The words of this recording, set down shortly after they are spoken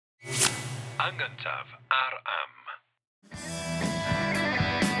Yn gyntaf, ar am.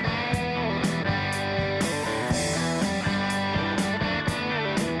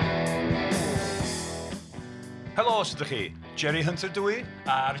 Helo, sut ydych chi? Jerry Hunter dwi?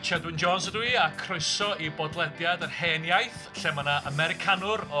 A Richard Wyn Jones ydw i, a croeso i bodlediad yr hen iaith, lle mae yna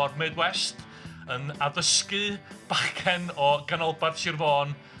Americanwr o'r Midwest yn addysgu bachgen o ganolbarth Sir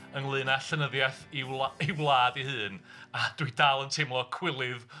Fôn ynglŷn â llenyddiaeth i wlad ei hun. A dwi dal yn teimlo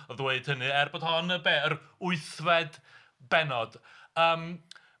cwilydd o ddweud hynny, bod hon yr 8fed bennod.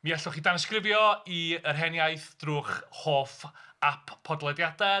 Mi allwch chi danysgrifio i yr hen iaith drwy'ch hoff app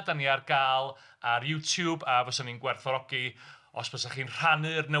podlediadau. Da ni ar gael ar YouTube a fyswn ni'n gwerthfawrogi os bysach chi'n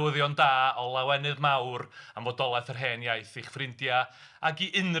rhannu'r newyddion da o lawenydd mawr am fodolaeth yr hen iaith i'ch ffrindiau ac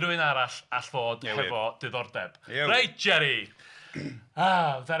i unrhyw un arall all fod hefo diddordeb. Reit, Jerry.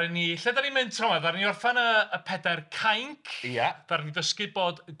 Ddari ni... Lle da ni'n mynd tro yma? Ddari ni orffan y 4 cainc. Ia. Ddari ni ddysgu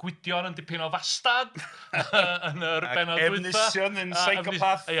bod Gwydion yn dipyn o fastad yn yr benod dwytha. Efnisien yn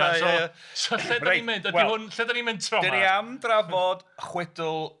psychopath. So lle da ni'n mynd? Lle da ni'n mynd tro yma? Dyn ni am drafod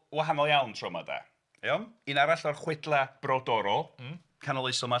chwedl wahanol iawn tro yma da. Iawn? Un arall o'r chwedlau brodorol,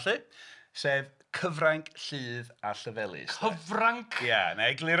 canoloesol yma lle, sef Cyfrainc, Lludd a Llefelys. Cyfranc? Ia, na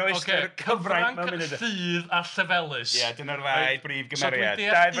egluro ystyr cyfrainc. Cyfranc, Lludd a Llefelys. Ia, dyna'r ddau brif gymeriad.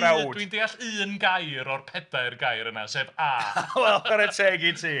 Dau frawd. Dwi'n deall un gair o'r 4 gair yna, sef A. Wel, ar y teg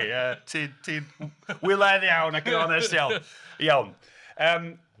i ti. Ti'n wylaidd iawn ac yn onest iawn. Iawn.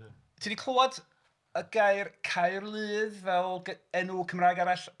 Ti wedi clywed y gair Caerludd fel enw Cymraeg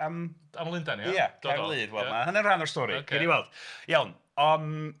arall am... Am Lundain, ia? Ia, Caerludd. Wel, mae hynny'n rhan o'r stori. Gei ni weld. Iawn.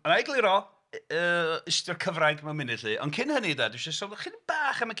 Yna egluro ystyr cyfrainc mewn munud lle. Ond cyn hynny, dwi eisiau sôn chydig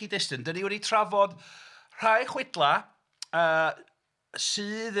bach am y cyd-destun. Dyn ni wedi trafod rhai chwedlau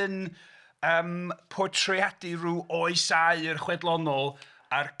sydd yn portreadu rhyw oes aur chwedlonol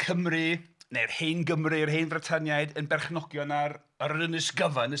ar Cymru, neu'r hen Gymru, yr hen Frytaniaid, yn berchnogion ar Ynys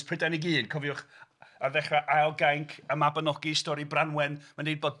Gyfa, Ynys Prydain i gyd. Cofiwch ar ddechrau ail gainc y Mabinogi, stori Branwen. Mae'n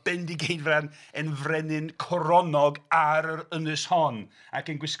dweud bod Bendigeidfran yn frenin coronog ar yr ynys hon ac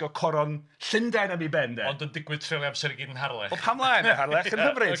yn gwisgo coron Llundain am ei ben. Ond yn digwydd treulio amser i gyd yn Harlech. O, pam laen yn Harlech yn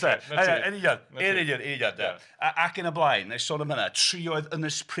hyfryd. Yn union. Ac yn y blaen, neu sôn am hynna, trioedd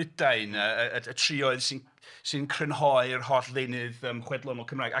Ynys Prydain, y trioedd sy'n crynhoi'r holl ddeunydd chwedlonol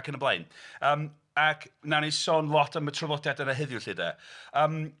Cymraeg, ac yn y blaen. Ac na ni sôn lot am y traddodiad yna heddiw lle de.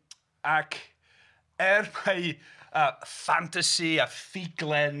 Ac mai ffantasi a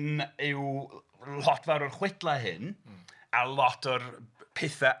ffuglen yw lot fawr o'r chwedlau hyn, a lot o'r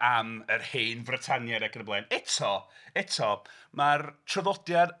pethau am yr hen Frytaniaid ac yn y blaen. Eto, mae'r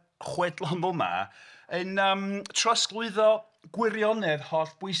traddodiad chwedlonol yma yn trosglwyddo gwirionedd holl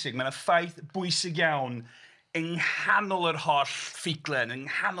bwysig. Mae'n ffaith bwysig iawn yng nghanol yr holl ffuglen, yng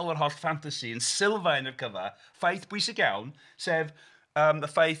nghanol yr holl ffantasi, yn sylfaen yr cyfa, ffaith bwysig iawn, sef y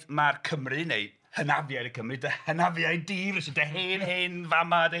ffaith mae'r Cymru, neu hynafiaid y Cymru, dy hynafiaid di, dy hen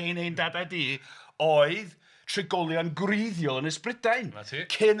fama, dy hen dadau di, oedd trigolion gwreiddiol yn Ynys Brydain.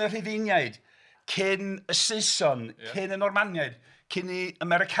 Cyn y Rhufeiniaid, cyn y Saeson, cyn y Normaniaid, cyn i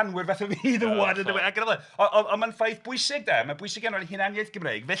Americanwyr fath o fi ddwad. Ond mae'n ffaith bwysig da, mae'n bwysig yn o'r hunaniaeth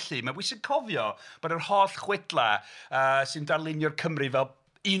Gymreig. Felly, mae'n bwysig cofio bod yr holl chwedlau sy'n darlunio'r Cymru fel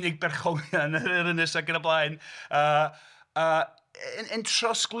unig berchogion yr ynys ac yn y blaen, yn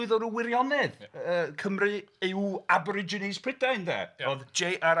trosglwyddo rhyw wirionedd. Cymru yw Aborigines Prydain, da. Oedd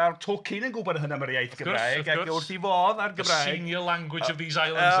J.R.R. Tolkien yn gwybod hynny am yr iaith Gymraeg, ac wrth i fodd ar Gymraeg. The senior language of these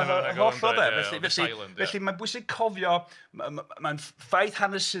islands. Felly mae'n bwysig cofio, mae'n ffaith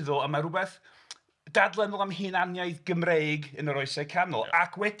hanesyddol, a mae rhywbeth dadlennol am hunaniaeth Gymreig yn yr Oesau Canol,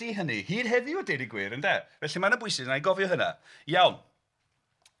 ac wedi hynny, hyd heddiw o deud y gwir, ynddo? Felly mae'n bwysig, yna i gofio hynna. Iawn.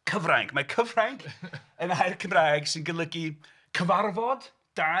 Cyfrainc. Mae cyfrainc yn air Cymraeg sy'n golygu cyfarfod,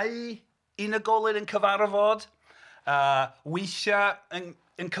 dau unigolyn yn cyfarfod, weithiau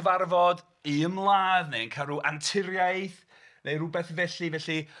yn cyfarfod i ymladd, neu'n cael rhyw anturiaeth, neu rhywbeth felly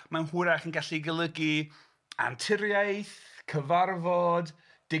mae'n hwyrach yn gallu golygu anturiaeth, cyfarfod,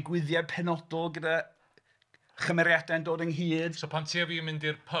 digwyddiad penodol gyda chymeriadau'n dod ynghyd. So pan ti a fi'n mynd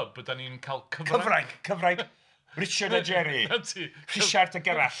i'r pub, ydyn ni'n cael Cyfrainc. Richard a Jerry, Richard a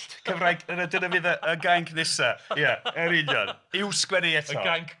Gerallt, cyfrainc, dyna fydd y gainc nesa. Ie, yr union. I'w sgwennu eto. Y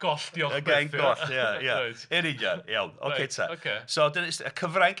gainc goll, diolch. Y gainc goll, ie. Yr union, iawn. Oce ta. So, y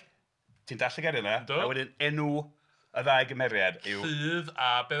cyfrainc, ti'n dall y gair yna, a wedyn enw y ddau gymeriad yw... Lludd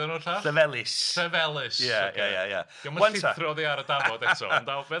a beth yn o'r llall? Llefelys. Llefelys. Ie. Diolch yn llithro ddi ar y dafod eto, ond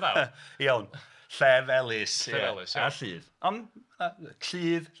daw, beth daw? Iawn. Llefelys. Llefelys, a Lludd. Ond,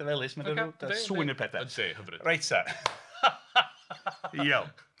 Lludd, Llefelys, mae'n sŵn i'r pethau. Ydy, hyfryd. Reit ta. Iawn.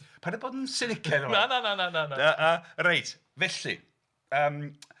 Paid bod yn cynical. Na. Reit, felly,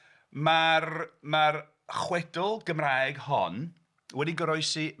 mae'r chwedl Gymraeg hon wedi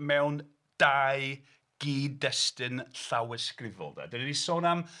goroesi mewn 2 gyd-destun llawysgrifol. Dyn ni wedi sôn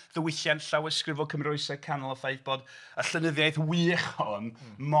am ddiwylliant llawysgrifol Cymru Oesau Canol, y ffaith bod y llenyddiaeth wych hon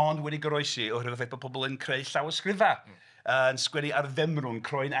mond wedi goroesi oherwydd y ffaith bod pobl yn creu llawysgrifau. Yn sgwennu ar femrwn,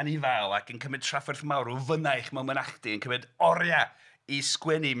 croen anifail ac yn cymryd trafferth mawr o fynaich mewn mynachdy, yn cymryd oriau i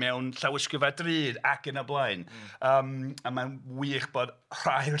sgwennu mewn llawysgrifau drud ac yn y blaen. A mae'n wych bod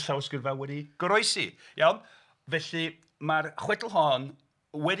rhai o'r llawysgrifau wedi goroesi. Iawn? Felly mae'r chwedl hon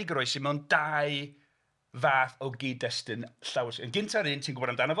wedi goroesi mewn 2 fath o gyd-destun llawysgrifau. Yn gyntaf un, ti'n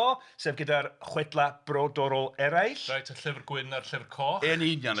gwybod amdano fo, sef gyda'r chwedlau brodorol eraill. Reit, y llyfr gwyn a'r llyfr coch. Yn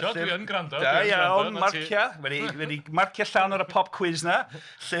union. Dwi yn gwrando. Da iawn, marcia. Wedi marcia llawn ar y pop quiz na.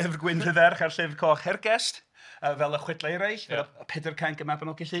 Llyfr gwyn rhydderch a'r llyfr coch hergest. Fel y chwedlau eraill, fel y 4 Cainc y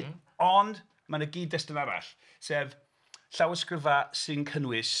Mabinogi. Ond mae yna gyd-destun arall, sef llawysgrifau sy'n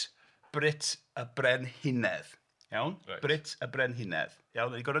cynnwys Brit y Brenhinedd. Iawn? Brit y Brenhinedd.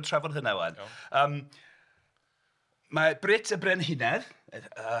 Iawn, ni'n gorfod trafod hynna wan. Mae Brit y Brenhinedd,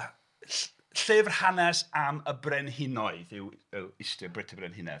 llyfr hanes am y Brenhinoedd yw istio Brit y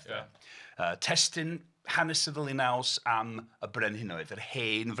Brenhinedd. Testun hanesyddol i naws am y Brenhinoedd, yr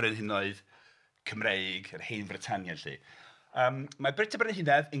hen Frenhinoedd Cymreig, yr hen Fritania, lle. Mae Brit y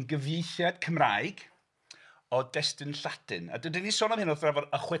Brenhinedd yn gyfieithiad Cymraeg o destun Lladin. A dydyn ni sôn am hyn wrth drafod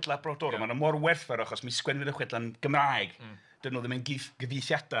y chwedlau brodorol. Mae'n mor werthfawr achos mi sgwennwyd y chwedlau yn Gymraeg. Dyn nhw ddim yn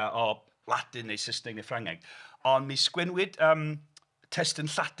gyfieithiadau o Ladin neu Saesneg neu Ffrangeg. Ond mi sgwennwyd testun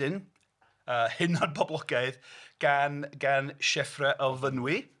Lladin, hynod boblogaidd, gan Sieffre o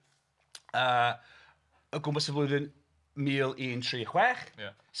Fynwy, o gwmpas y flwyddyn 1136,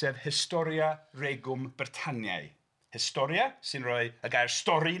 sef Historia Regum Britanniae. Historia, sy'n rhoi y gair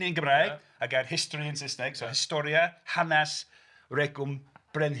stori yn Gymraeg, a gair history yn Saesneg, so Historia, hanes, Regum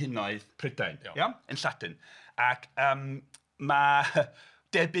Brenhinoedd Prydain, yn Lladin. Ac mae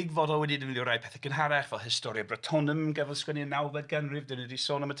debyg fod o wedi defnyddio rai pethau gynharach, fel Historia Bretonum, gafodd sgwennu yn 9fed ganrif, dyn ni wedi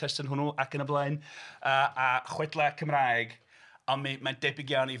sôn am y testun hwnnw ac yn y blaen, a chwedlau Cymraeg, ond mae'n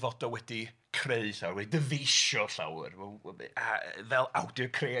debyg iawn i fod o wedi creu llawer, wedi dyfeisio llawer, fel awdur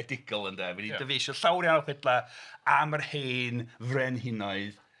creadigol ynde, wedi dyfeisio llawer iawn o chwedlau am yr hen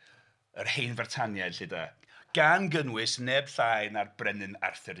Frenhinoedd, yr hen Fritaniaid, lle da. Gan gynnwys neb llai na'r Brenin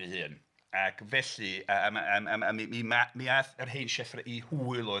Arthur ei hun. Ac felly, mi aeth yr hen Sieffre i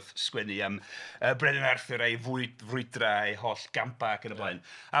hwyl oedd sgwennu am Brenin Arthur a'i frwydrau, holl gampa ac yn y blaen.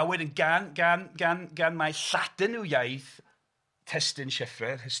 A wedyn, gan mae Lladin yw iaith testun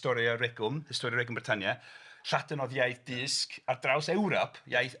Sieffre, Historia Regum Britannia, Lladin oedd iaith disg ar draws Ewrop,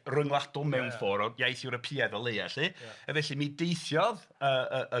 iaith ryngwladol mewn ffordd, iaith Ewropeaidd o leia, lle. A felly mi deithiodd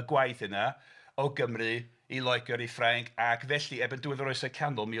y gwaith yna o Gymru i Loegr i Ffrainc, ac felly, ebyn diwedd yr Oesau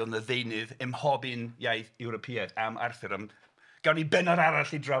Canol, mi oedd yna ddeunydd ym mhob un iaith Ewropeaidd am Arthur. Gawn ni benod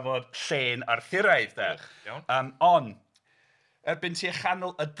arall i drafod llen Arthuraidd, da. Ond, erbyn tua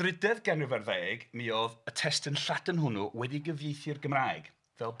chanol y 30edd ganrif ar 10, mi oedd y testun Lladin hwnnw wedi gyfieithu'r Gymraeg,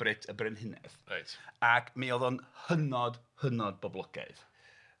 fel Brit y Brenhinedd. Ac mi oedd o'n hynod boblogaidd.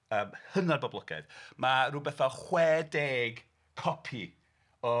 Hynod boblogaidd. Mae rhywbeth o 60 copi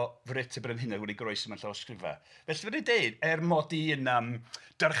o Brit y Brenhinedd wedi goroesi mewn llawysgrifau. Felly wedi dweud, mod i yn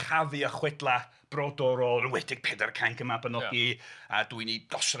dyrchafu y chwedlau brodorol, yn wedig 4 Cainc y Mabinogi, a dwi'n i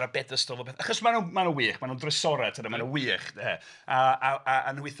gosod a bedystol o beth. Achos maen nhw'n wych, maen nhw'n drysorau, maen nhw'n wych. A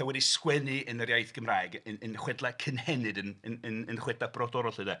nhw weithio wedi sgwennu yn yr iaith Gymraeg, yn chwedlau cynhenid, yn chwedlau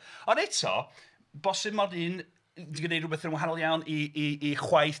brodorol. Ond eto, bosib mod i'n gwneud rhywbeth yn wahanol iawn i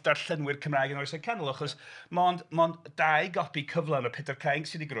chwaith darllenwyr Cymraeg yn Oesau Canol, achos mond 2 gopi cyflawn o 4 Cainc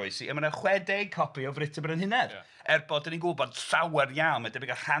sydd wedi goroesi, a mae yna 60 copi o Brit y Brenhinedd. Bod dyn ni'n gwybod llawer iawn, mae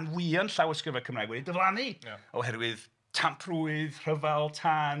debyg ar rhan fwyaf yn llawysgrifau Cymraeg wedi dyflannu, oherwydd tamprwydd, rhyfal,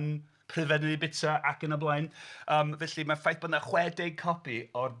 tan, pryfennu bita ac yn y blaen. Felly mae'r ffaith bod yna 60 copi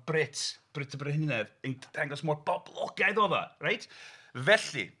o'r Brit y Brenhinedd yn dangos mor boblogaidd o dda, reit?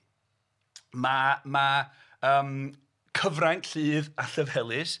 Felly, mae cyfranc Lludd a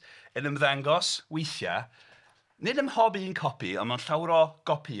Llyfhelys yn ymddangos weithiau, nid ym mhob un copi, ond mewn llawer o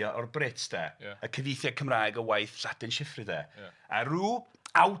gopïau o'r Brits, y cyfieithiad Cymraeg o waith Lladin Sieffre, A rhyw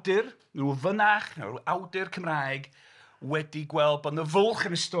awdur, rhyw fynach, rhyw awdur Cymraeg wedi gweld bod yna fwlch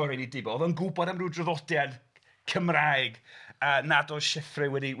yn y stori ni di bod, oedd yn gwybod am rhyw draddodiad Cymraeg nad o Sieffre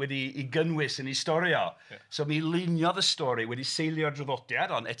wedi i gynnwys yn ei storio. So mi luniodd y stori wedi seilio'r draddodiad,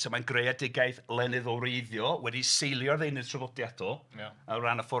 ond eto mae'n greadigaeth lenyddol-reiddio wedi seilio'r ddeunydd traddodiadol, o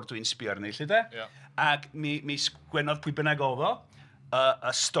ran y ffordd dwi'n sbio arni, lle de? Ac mi sgwennodd pwy bynnag oedd o,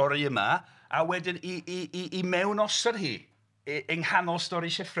 y stori yma, a wedyn i mewn osod hi, yng nghanol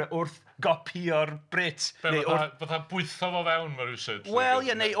stori Sieffre, wrth gopio'r Brit. Fatha bwytho fo fewn, mae rhywsyd. Wel,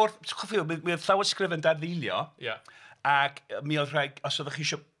 ie, neu wrth... Chofio, mi oedd llawysgrif yn dadfeilio, ac mi oedd rhaid, os oeddech chi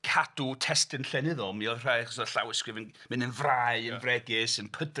eisiau cadw testyn llenyddol, mi oedd rhaid, os oedd llawysgrif yn mynd yn frai, yn fregus, yn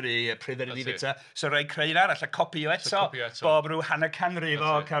pydru, y pryfed yn ei fita, so rhaid creu un arall, a copio eto, bob rhyw hanner canrif o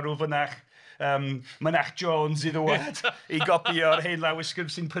cael rhyw Mynach Jones i ddwad i gopio'r hen lawysgrif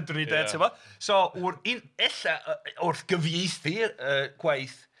sy'n pydru de, so wrth gyfieithu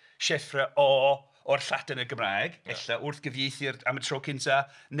gwaith Sieffre o'r Lladin y Gymraeg, wrth gyfieithu'r am y tro cynta,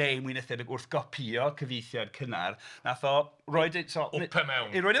 neu mwyn eithaf wrth gopio cyfieithiad cynnar, nath o roed i... Wpa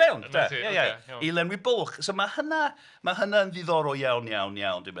mewn. I roed i fewn, i lenwi bwlch. So mae hynna yn ddiddorol iawn,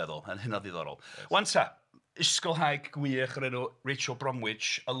 dwi'n meddwl, yn hynna ddiddorol. Wan ta, ysgolhaig gwych o'r enw Rachel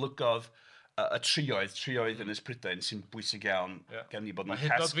Bromwich, olygodd y trioedd yn Ynys Prydain sy'n bwysig iawn gan ni bod yn casglu.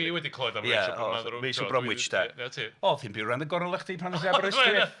 Mae hyd fi wedi clywed am Rachel Bromwich, da. O, ti'n byw rhan y gornel eich di pan ys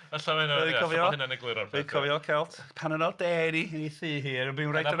Aberystwyth. Alla hynny'n egluro. Fe'n cofio celt Pennod Thair i thi hir, yn byw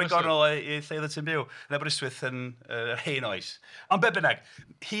rhaid ar y gornel i lle oedd ti'n byw. Yn Aberystwyth yn yr hen oes. Ond be bynnag,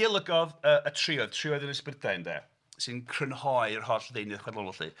 hi olygodd y trioedd yn Ynys Prydain, da, sy'n crynhoi'r holl ddeunydd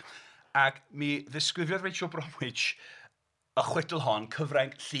chwedlonol lly. Ac mi ddisgrifiodd Rachel Bromwich y chwedl hon,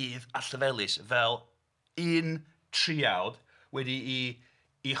 cyfranc Lludd a Llefelys, fel un triawd wedi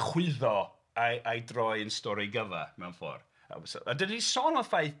i chwyddo a'i droi yn stori gyfa, mewn ffordd. A dyn ni sôn o'r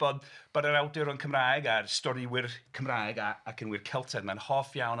ffaith bod yr awduron Cymraeg a'r storiwyr Cymraeg ac yn wir Celtaidd, mae'n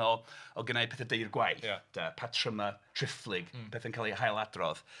hoff iawn o gwneud pethau deir gwaith, patryma trifflig, pethau'n cael ei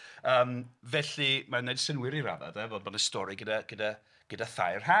hailadrodd. Felly, mae'n gwneud synwyr i raddau, bod y stori gyda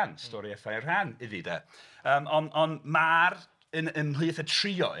Thair rhan, stori a Thair rhan iddi, de. Ond mae'r, ymhlith y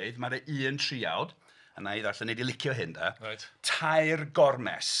trioedd, mae'r un triawd, a na i ddarllen, nid i licio hyn, da, Thair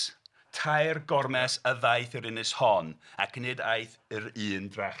Gormes. Thair Gormes y ddaeth yr ynys hon, ac nid aeth yr un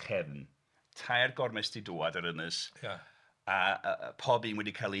drachefn. Thair Gormes di dŵad yr ynys, a pob un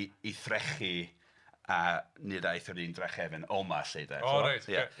wedi cael ei threchu, a nid aeth yr un drachefn, oma lle, da.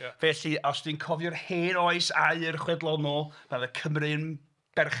 Felly, os dwi'n cofio'r hen oes air chwedlonol, bydd y Cymru'n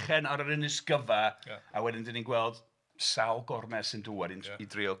berchen ar yr ynys gyfa, a wedyn dyn ni'n gweld sawl Gormes yn dŵad i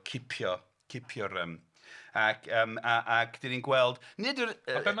drio cipio'r... Ac dyn ni'n gweld... A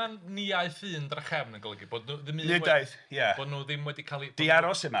be mae'n ni aeth un drachefn yn golygu? Nid aeth, ie. Bod nhw ddim wedi cael ei... Di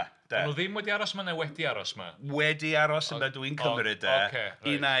aros yma, da. Bod nhw ddim wedi aros yma neu wedi aros yma? Wedi aros yma, dwi'n cymryd, da.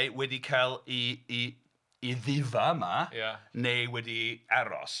 Unai wedi cael i ddifa yma, neu wedi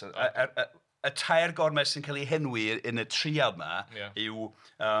aros. Y Tair Gormes sy'n cael ei henwi yn y triawd yma yw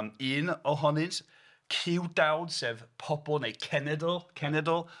un ohonynt, Ciwdawd, sef pobl neu cenedl,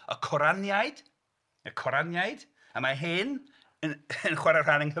 y Coraniaid, a mae hyn yn chwarae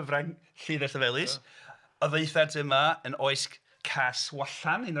rhan yng nghyfrang Lludd a Llefelys. Y ddeithad yma yn oes Cas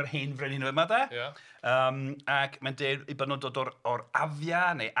Wallan, un o'r hen frenin yma, da. Ac mae'n dweud i bod nhw'n dod o'r Afia,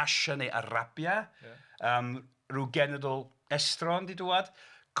 neu Asia, neu Arabia. Rhyw genedl estron di dŵad.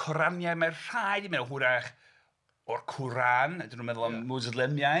 Coraniaid, mae'r rhaid i mewn hwrach o'r Cwran, ydyn nhw'n meddwl am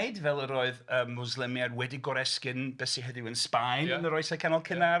Mwslemiaid, fel yr oedd Mwslemiaid wedi goresgyn beth sydd heddiw yn Sbaen yn yr oesau canol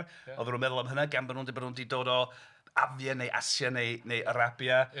cynnar. Oedden nhw'n meddwl am hynna, gan bod nhw'n wedi dod o Afia neu Asia neu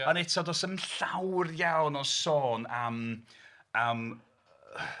Arabia. Ond eto, does ym llawr iawn o sôn am...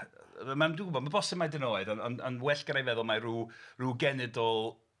 Mae'n gwybod, mae'n bosib mai dyn oedd, ond well gyda'i feddwl mae rhyw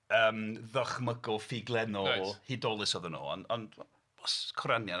genedl ddychmygol, ffuglenol, hudolus oedden nhw. Ond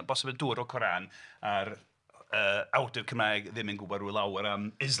Coranian, bosib y dŵr o Coran a'r awdur Cymraeg ddim yn gwybod rhyw lawer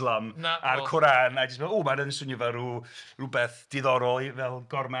am Islam a'r Coran. A jyst meddwl, mae'n swnio fel rhywbeth diddorol fel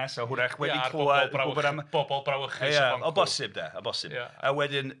Gormes, a hwrach wedi clywed... Bobl brawychus. O bosib, de, o bosib. A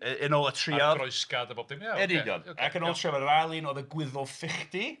wedyn, yn ôl y triad... A'r groesgad a bob dim, Ac yn ôl triad, yr ail un oedd y Gwyddol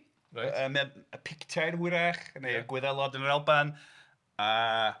Ffichti, y Pictair hwrach, neu y Gwyddelod yn yr Alban, a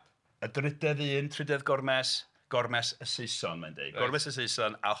y trydydd Gormes... Gormes y Saeson, mae'n dweud. Gormes y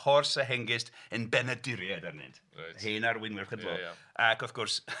Saeson, a hors y hengist yn benediriad arnynt. Hen arweinwyr chydlo. Ac wrth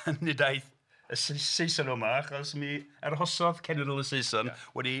gwrs, nid aeth y Saeson yma, achos mi arhosodd cenedl y Saeson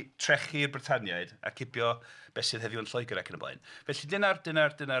wedi trechu'r Britaniaid a cipio beth sydd heddiw yn Lloegr ac yn y blaen. Felly dyna'r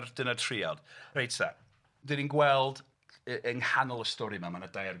triawd. Reit sa, dyn ni'n gweld yng nghanol y stori yma, mae yna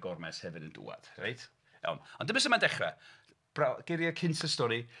dair Gormes hefyd yn dŵad. Reit? Iawn. Ond dyma sy'n mae'n dechrau. Geiriau cynt y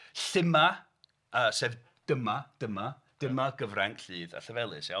stori, Llyma, sef dyma gyfranc Lludd a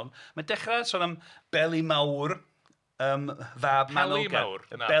Llefelys, iawn. Mae'n dechrau sôn am Beli Mawr fab Peli manogan. mawr?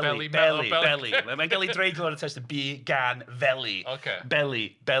 Na, Beli. beli. Mae'n cael ei dreiglo yn y test bu gan feli. Ocê.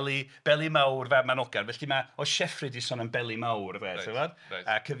 Beli mawr fab manogan. Felly mae o Sheffrid i sôn am beli mawr. Reit.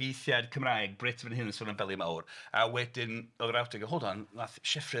 A cyfieithiad Cymraeg, Brit fan hyn yn sôn am beli mawr. A wedyn, oedd yr awtig, hold on, nath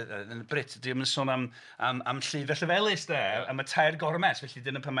Sheffrid yn Brit, ddim yn sôn am llyfr Llefelys, de. A mae tair Gormes, felly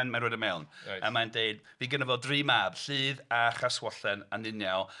dyna pan mae'n rhoi mewn. A mae'n deud, fi gynnu fo 3 mab, Llydd a Chaswallen a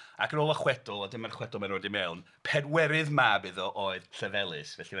Niniaw, ac yn ôl y chwedl, a dyma'r chwedl mae'n rhoi mewn, pedwerydd mab iddo oedd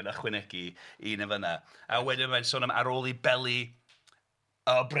Llefelys, felly mae'n ychwanegu un yn fyna. A wedyn mae'n sôn am ar ôl i beli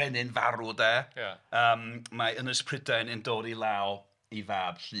y brenin farw, de. Mae Ynys Prydain yn dod i law i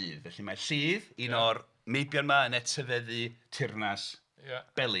fab Llydd. Felly mae Llydd, un o'r meibion yma yn etifeddu teyrnas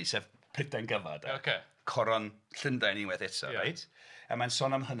beli, sef Prydain gyfa, de. Coron Llundain unwaith eto, reit? A mae'n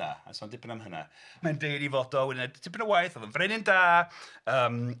sôn am hynna, a sôn dipyn am hynna. Mae'n deud i fod o, wedi'n dipyn o waith, oedd yn frenin da,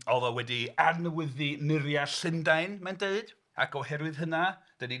 oedd o wedi adnewyddu muriau Llundain, mae'n deud, ac oherwydd hynna,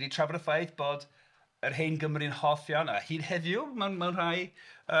 dyn ni wedi trafod y ffaith bod yr hen Gymru'n hoff iawn, a hyd heddiw, mewn rhai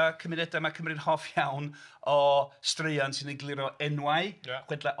cymunedau, mae Cymru'n hoff iawn o straeon sy'n egluro enwau,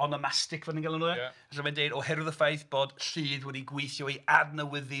 chwedlau onomastic fan yn gael nhw. So mae'n deud, oherwydd y ffaith bod Llydd wedi gweithio i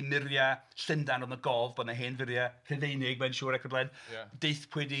adnewyddu muriau Llundain oedd y gof, bod yna hen furiau Rhufeinig, mae'n siŵr ac yn blaen,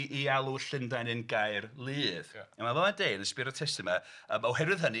 deithpwyd i alw Llundain yn gair Lydd. A mae fel deud, yn ysbryd o testyn yma,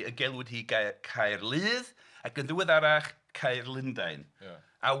 oherwydd hynny, y gelwyd hi cair Lydd, ac yn ddiweddarach cair Llundain.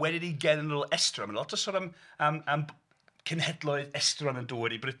 A wedyn i genedl estron, mae'n lot o sôn am cenhedloedd estron yn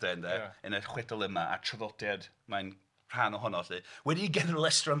dod i Brydain, yn y chwedl yma, a traddodiad, mae'n rhan ohono, lle. Wedi i genedl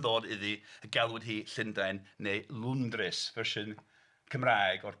estron ddod iddi, y galwyd hi Llundain, neu Lundris, fersiwn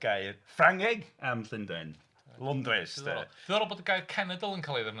Cymraeg o'r gair Ffrangeg am Llundain. Lundris, de. Dwi'n bod y gair cenedl yn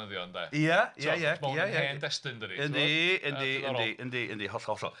cael ei ddefnyddio, ynddo? Ia. Mae'n hen destun, dydi? Yndi,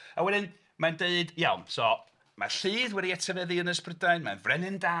 holl. A wedyn, mae'n deud, iawn, so, mae Llydd wedi etifeddu yn Ynys Prydain, mae'n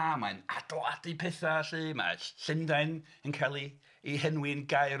frenin da, mae'n adeiladu pethau, mae Llundain yn cael ei henwi'n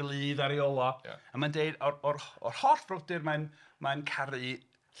gair Lydd ar ei ola. A mae'n deud, o'r holl frodyr, mae'n caru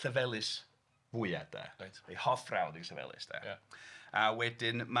Llefelys fwyaf, da. Ei hoff frawd yw Llefelys, da. A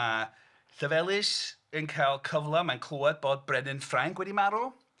wedyn mae Llefelys yn cael cyfle, mae'n clywed bod Brenin Ffrainc wedi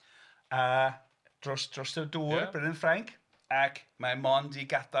marw, dros y dŵr, Brenin Ffrainc, ac mae mond i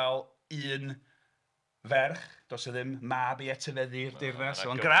gadael un ferch, dos o ddim mab i etifeddu'r deyrnas. So,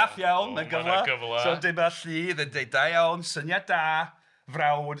 yn graff iawn, mae'n gyfle. So, dyma Llydd yn deud da iawn, syniad da,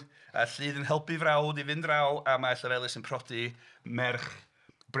 frawd, a Llydd yn helpu frawd i fynd draw, a mae Llefelys yn prodi merch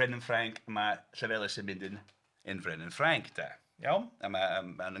Brenin Ffrainc, a mae Llefelys yn mynd yn Brenin Ffrainc, da. Iawn? A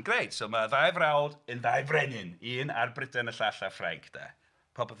mae'n greit. So, mae ddau frawd yn ddau frenin, un ar Brydain y llall a Ffrainc, da.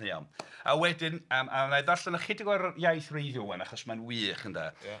 Popeth yn iawn. A wedyn, a wna i ddarllen ychydig o'r iaith reiddiw wan, achos mae'n wych, ynda.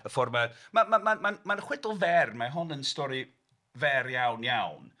 Y ffordd mae'n chwedl fer, mae hon yn stori fer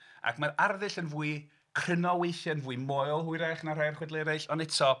iawn. Ac mae'r arddull yn fwy cryno weithiau, yn fwy moel hwyrach na rhai'r chwedlau eraill. Ond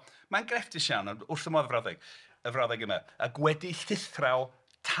eto, mae'n grefftus iawn, wrth y modd y frawddeg yma. Ac wedi llithraw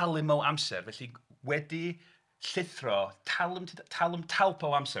talym o amser, felly wedi llithro, talwm talp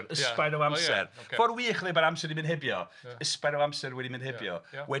o amser, ysbaid o amser. Ffordd wych le bod amser wedi mynd hebio. Ysbaid o amser wedi mynd hebio.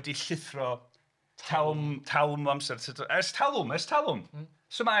 Wedi llithro talwm o amser. Ers talwm.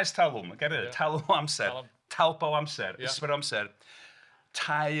 So mae ers talwm. Talwm o amser. Talp o amser. Ysbaid o amser.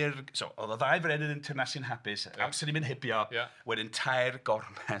 So, oedd o ddau frenin yn teyrnasu'n hapus. Amser wedi mynd hebio. Wedyn tair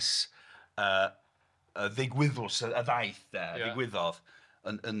Gormes ddigwyddws, y ddaeth, ddigwyddodd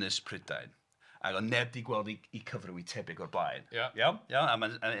yn Ynys Prydain. Ac o'n neb di gweld i cyfryw i tebyg o'r blaen. Iawn? A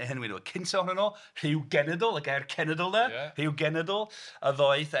mae'n henwi nhw. Cynta ohonyn nhw, Rhyw Genedl, y gair cenedl da. Rhyw Genedl, a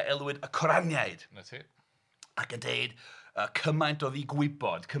ddoeth a elwyd y Coraniaid. Ac yn deud, cymaint oedd i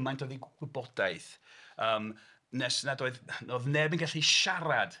gwybod, cymaint oedd i gwybodaeth. Nes nad oedd neb yn gallu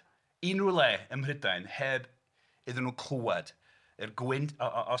siarad unrhyw le ym Mhrydain heb iddyn nhw clywed.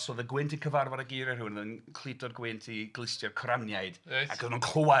 Os oedd y gwynt yn cyfarfod ag eiriau rhywun, yn cludo'r gwynt i glistio'r Coraniaid. Ac oedd nhw'n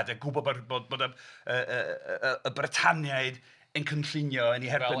clywed a gwybod bod y Britaniaid yn cynllunio yn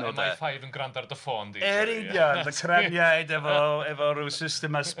ei herbyn o. Fel MI5 yn gwrando ar dy ffôn di. Union, y Coraniaid efo rhyw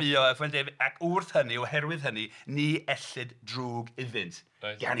system a sbio. Ac wrth hynny, oherwydd hynny, ni ellid drwg iddynt.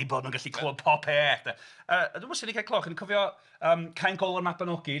 Gan i bod nhw'n gallu clywed pop peth. Dwi'n mwyn sy'n ei cael cloch, yn cofio Caen Golwr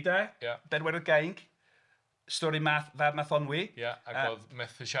Mabinogi, de? Bedwerydd Gainc. Stori fab Mathonwy. Ac oedd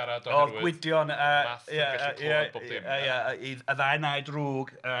methu siarad oherwydd. Oedd Gwydion. Math yn gallu clywed bob dim. A ddau naid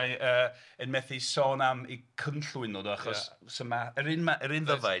drwg yn methu sôn am i cynllwyn nhw, achos yr un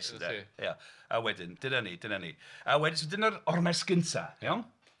ddyfais. A wedyn, dyna ni. A wedyn, dyna'r ormes gynta, iawn?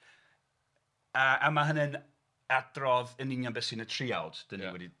 A mae hynny'n adrodd yn union beth sy'n y triawd, dyn ni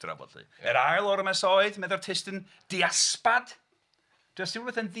wedi drafod. Yr ail ormes oedd, medda'r testyn diaspad. Dwi'n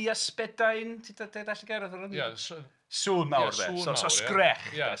rhywbeth yn ddiasbedain, ti'n dall y gerdd? Ie, sŵn mawr, de. So sgrech,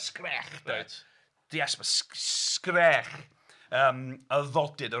 sgrech. Diaspad, sgrech. Y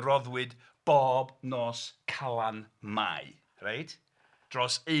ddodyd, y roddwyd bob nos Calan Mai, reit?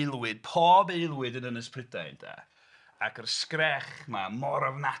 Dros eilwyd, pob eilwyd yn Ynys Prydain, da. Ac yr sgrech yma, mor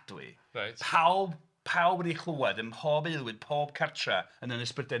ofnadwy. Pawb wedi chlywed ym mhob eilwyd, pob cartra yn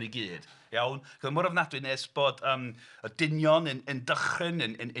Ynys Prydain i gyd. Iawn? Gyda mor ofnadwy nes bod y dynion yn dychryn,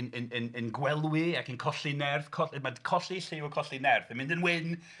 yn gwelwi ac yn colli nerth. Mae'n colli lliw a colli nerth. Yn mynd yn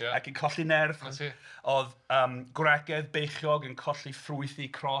wyn ac yn colli nerth. Oedd gwragedd beichiog yn colli ffrwyth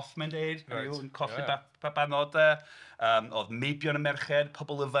i croth, mae'n dweud. Yn colli babanod. Oedd meibion y merched,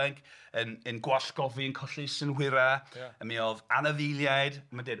 pobl ifanc, yn gwallgofi, yn colli synhwyra. Mi oedd anafiliaid,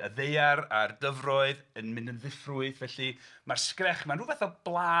 mae'n dweud, y ddeiar a'r dyfroedd yn mynd yn ddiffrwyth. Felly mae'r sgrech, mae'n rhywbeth o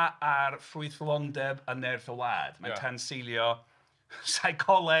bla ar ffrwythlondeb a nerth y wlad. Mae'n tanseilio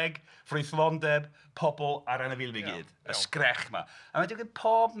seicoleg, ffrwythlondeb, pobl a'r anafiliaid i gyd. Y sgrech yma. A mae'n dweud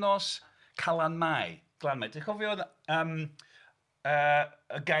pob nos Calan Mai. Glan Mai. Dwi'n cofio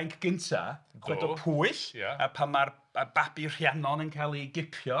y gainc gynta, chwedl Pwyll, a pan mae'r babi Rhiannon yn cael ei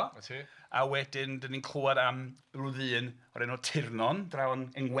gipio, a wedyn dyn ni'n clywed am rhyw ddyn o'r enw Tirnon, draw yn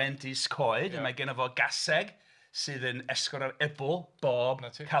Ngwent Is Coed, a mae gen fo gaseg sydd yn esgor ar ebl bob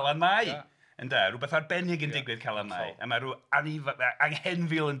Calan Mai. Ynde, rhywbeth arbennig yn digwydd Calan Mai. A mae rhyw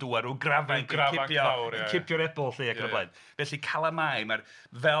anghenfil yn dŵad, rhyw grafanc yn cipio'r ebl lle ac yn y blaen. Felly Calan Mai,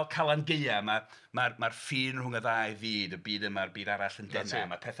 fel Calan Gaea, mae'r ffin rhwng y ddau fyd, y byd yma'r byd arall yn denna.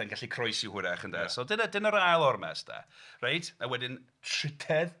 Mae pethau'n gallu croesi hwyrach. So dyna'r ail ormes. Reit? A wedyn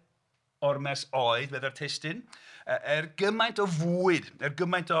trytedd ormes oedd, medda'r testyn. Gymaint o fwyd,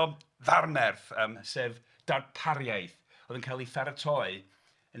 gymaint o ddarnerth, sef darpariaeth, oedd yn cael ei pharatoi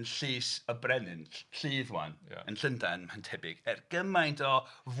yn llys y brenin, Llydd wan, yn Llundain, mae'n tebyg. Gymaint o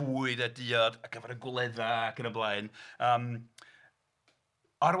fwyd a diod ar gyfer y gwleddau ac yn y blaen.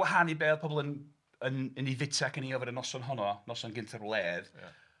 Ar wahân i beth pobl yn ei fita ac yn ei ofyn y noson honno, noson gyntaf wledd,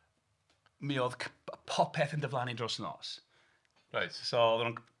 mi oedd popeth yn diflannu dros nos. So, oedd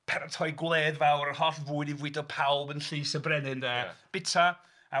nhw'n paratoi gwledd fawr, yr holl fwyd i fwydo pawb yn llys y brenin, bita,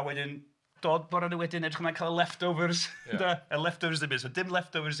 a wedyn dod bore nhw wedyn edrych yma'n cael y leftovers. Y leftovers ddim so dim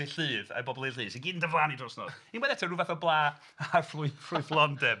leftovers i Llydd a'i bobl i Llydd. So gyd yn diflannu dros nos. Unwaith eto rhywbeth o bla ar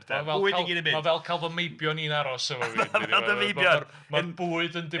ffrwythlondeb. Mae fel cael fy meibio ni'n aros efo fi. Fel dy meibion. Mae'r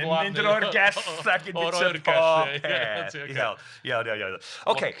bwyd yn diflannu. Yn mynd o'r gell ac yn bita pob. Iawn.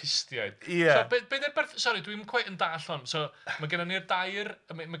 Oce. Cystiaid. Sori, dwi'n cweith yn dall hon. So mae gennym ni'r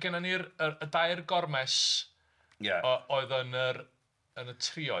dair gormes oedd yn y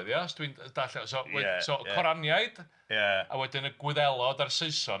trioedd, os dwi'n darllen. So, Coraniaid, a wedyn y Gwyddelod a'r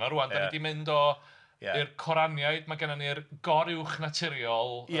Saeson. A rwan, da ni wedi mynd i'r Coraniaid, mae gennym ni'r goruwch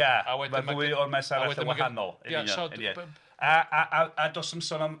naturiol. Mae fwy o'r mes arall yn wahanol. A dos am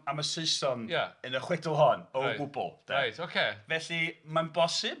sôn am y Saeson yn y chwedl hon, o gwbl. Felly, mae'n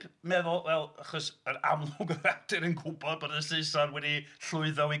bosib meddwl, achos yr amlwg o'r awdur yn gwybod bod y Saeson wedi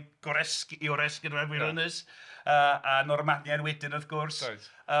llwyddo i oresgyn rhaid wy'r ynys. A Normaniaid wedyn, wrth gwrs.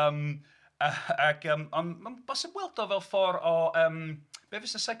 Ond mae'n bosib weld o fel ffordd o... Be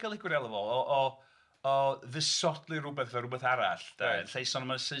fes y seicolegwyr elw fo? O ddisodlu rhywbeth arall. Lle sôn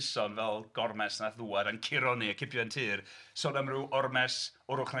am y Saeson fel Gormes nath ddwad yn Cironi, a Cipio yn Tir. Sôn am rhyw ormes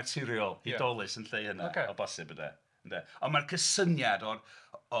orwch naturiol, hudolus yn lle hynna. O bosib yna. Ond mae'r cysyniad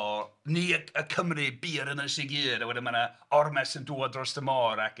o ni y Cymru byr yn ys i gyd, a wedyn mae yna ormes yn dŵad dros y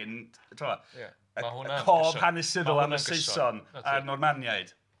môr ac yn... Y cof hanesyddol am y Saeson a'r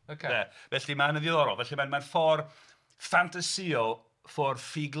Normaniaid. Felly mae'n ddiddorol. Felly mae'n ffordd ffantasiol, ffordd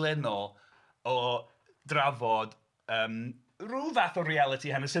ffuglenol o drafod rhyw fath o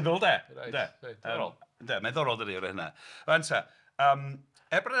reality hanesyddol, Mae'n ddorol dydi o'r hynna. Fanta,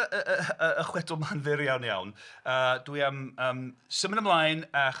 y chwedl ma'n fyr iawn. Dwi am symud ymlaen,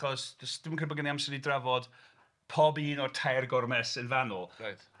 achos dwi'n credu bod gen i amser i drafod pob un o'r tair gormes yn fanwl.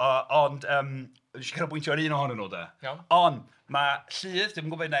 Ond, eisiau canolbwyntio ar un ohonyn nhw, Ond, mae Llydd, ddim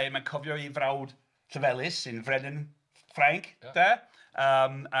yn gwybod ei wneud, mae'n cofio i frawd Llefelys, sy'n frenin Ffrainc, a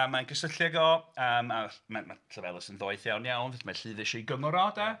mae'n gysylltiog o, mae Llefelys yn ddoeth iawn, felly mae Llydd eisiau ei gyngor o,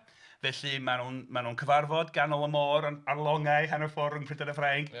 Felly, maen nhw'n cyfarfod ganol y môr ar longau hanner ffordd rhwng Prydain a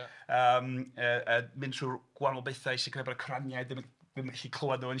Ffrainc, mynd trwy'r gwahanol bethau sy'n creu bod y Coraniaid ddim yn gallu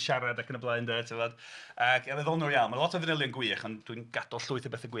clywed nhw yn siarad ac yn y blaen, Ac yn ddonol iawn, mae lot o fanylion gwych, ond dwi'n gadael llwyth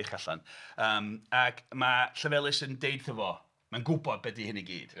o bethau gwych allan. Ac mae Llefelys yn deud fo, Mae'n gwybod beth di hyn i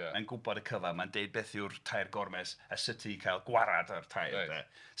gyd. Mae'n gwybod y cyfa. Mae'n deud beth yw'r tair gormes a sut i cael gwarad ar tair.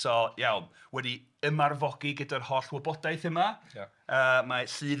 So, iawn, wedi ymarfogi gyda'r holl wybodaeth yma. Mae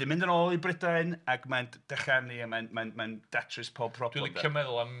sydd yn mynd yn ôl i Brydain ac mae'n dechrau a mae'n datrys pob problem. Dwi'n licio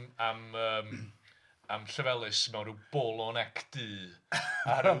meddwl am Llefelys mewn rhyw bol o nec du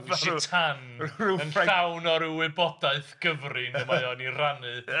a rhyw sitan yn llawn o rhyw wybodaeth gyfrin y mae o'n i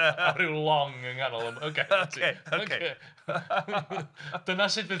rannu a rhyw long yng nghanol. Oce. Dyna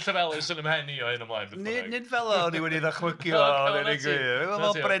sut fydd Llefelys yn ymhen i o hyn ymlaen. Nid fel o'n i wedi ddechmygu o.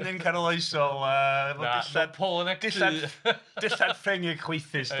 Fel brenin canol-oesol. Pol o nec du. Dillad Ffrengig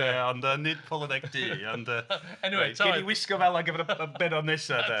chweithus, ond nid pol o nec du. Anyway, gei ni wisgo fel ar gyfer y benod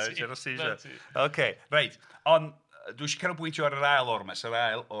nesaf. Oce. Reit, ond dwi eisiau canolbwyntio ar yr ail ormes, yr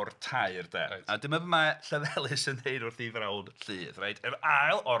ail o'r tair, de. A dyma fe mae Llefelys yn dweud wrth i frawd Lludd, reit? Yr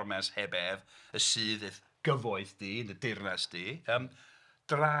ail ormes hebef, y sydd eith gyfoeth di, yn y dirnas di,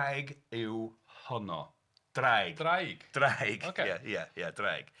 draig yw honno. Draig. Draig, ie,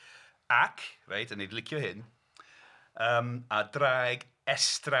 draig. Ac, reit, a ni'n licio hyn, a draig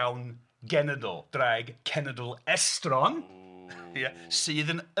estrawn genedl, draig cenedl estron,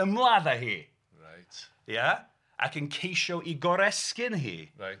 sydd yn ymladd â hi. Ac yn ceisio i goresgyn hi.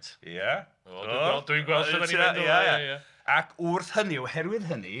 Dwi'n gweld lle da ni'n mynd. Ac wrth hynny, oherwydd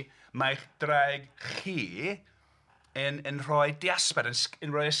hynny, mae'ch draig chi yn rhoi diasber,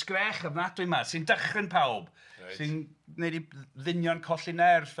 yn rhoi ysgrech ofnadwy yma, sy'n dychryn pawb, sy'n gwneud i ddynion colli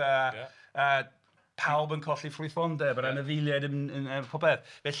nerth a pawb yn colli ffrwythondeb, yr anafiliaid yn popeth.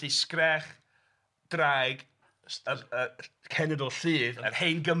 Felly sgrech, draig, cenedl Lludd, yr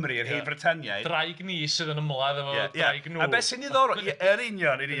hen Gymru, yr hen Brytaniaid. Draig ni sydd yn ymladd efo draig nhw. A beth sy'n ddiddorol, yr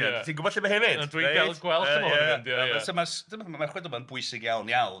union. Ti'n gwybod lle mae hefyd? Dwi'n gael gweld lle mae hwn. Mae'r chwedl yma'n bwysig iawn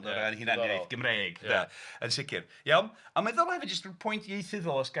o ran hunaniaeth Gymreig. Yn sicr. Iawn, a mae'n ddorol hefyd jyst rhyw pwynt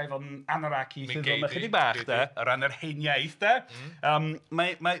ieithyddol, os gael fo'n anorac ieithyddol, mae chydig bach, o ran yr hen iaith.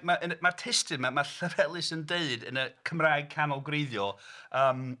 Mae'r testyn, mae Llefelys yn deud yn y Cymraeg canol greiddiol,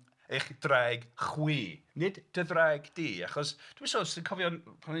 eich draig chwi, nid dy draig di, achos dwi'n sôn, sy'n cofio,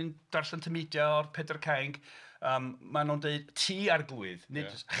 pan ni'n darllen tymedia o'r Pedair Cainc, maen nhw'n dweud ti arglwydd, nid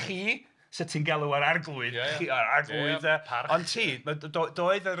chi, sut ti'n galw ar arglwydd, arglwydd, ond ti,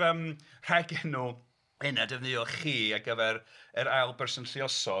 doedd yr rhag enw yna defnyddio chi ar gyfer yr ail berson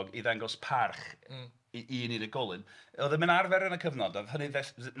lluosog i ddangos parch i unigolyn. Oedd yn mynd arfer yn y cyfnod, oedd hynny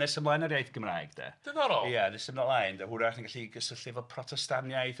nes ymlaen yr iaith Gymraeg, de. Diddorol. Ie, nes ymlaen, de. Hwyrach yn gallu gysylltu efo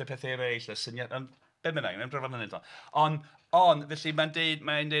protestaniaeth a pethau eraill, a syniad, ond be bynnag, mae'n brofod yn edrych. Ond, felly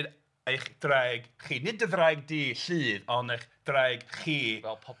mae'n deud eich draig chi, nid dy draig di Lludd, ond eich draig chi,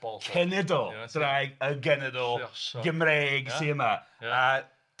 fel pobl, cenedl, draig y genedl Gymreig sy'n yma. A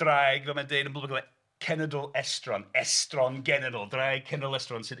draig, fel mae'n deud yn blwg cenedl estron genedl, draig cenedl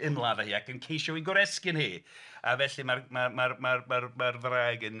estron sy'n ymladd â hi ac yn ceisio i goresgyn hi. A felly mae'r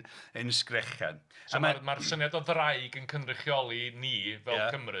ddraig yn sgrechan. So mae'r syniad o ddraig yn cynrychioli ni fel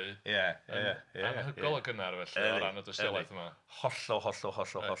Cymru. Anhygoel o gynnar felly o ran y dystiolaeth yma.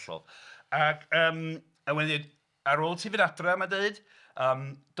 Hollol. Ac wedyn, ar ôl ti fynd adra, mae'n dweud,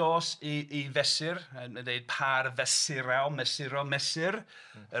 dos i fesur, yn dweud par fesuraw, mesur,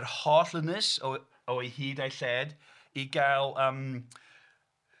 yr holl ynys o'i hyd a'i lled, i gael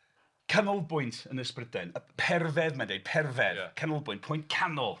canolbwynt yn Ysbrydain. Perfedd, mae'n dweud, perfedd. Canolbwynt, pwynt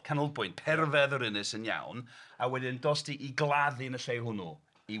canolbwynt, perfedd yr ynys yn iawn, a wedyn dos di i gladdu yn y lle hwnnw,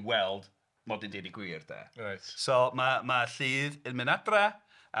 i weld mod i'n deud i gwir, de. So mae Lludd yn mynd adra,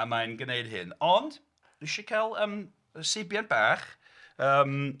 a mae'n gwneud hyn. Ond, dwi eisiau cael seibiant bach,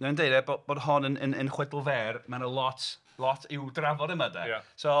 yn dweud bod hon yn chwedl fer, mae'n lot i'w drafod yma, de.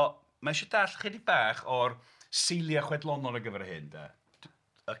 So, mae eisiau dall chydig bach o'r seiliau chwedlonol ar gyfer hyn, de.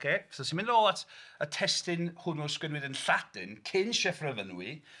 So sy'n mynd ôl at y testyn hwnnw sgwennwyd yn Lladin, cyn Sieffre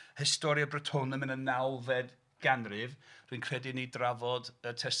Fynwy, Historia Brittonum yn y 9fed ganrif. Dwi'n credu ni drafod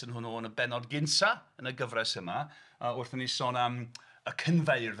y testyn hwnnw yn y bennod gynta yn y gyfres yma, wrth ni sôn am y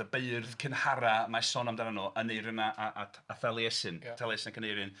cynfeirdd, y beirdd cynhara, mae sôn amdano nhw, Aneirin a Taliesin. Taliesin ac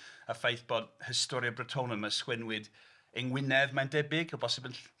Aneirin, a ffaith bod Historia Brittonum y sgwennwyd yng Ngwynedd, mae'n debyg, o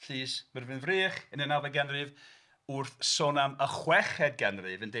bosib yn llys Myrddin Frych yn y 9fed ganrif, wrth sôn am y 6fed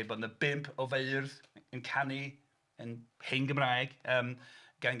ganrif, yn dweud bod yna 5 o feirdd yn canu yn hen Gymraeg,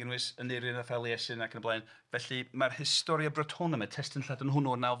 gan gynnwys Aneirin a Taliesin ac yn y blaen. Felly mae'r Historia Brittonum, y testyn Lladin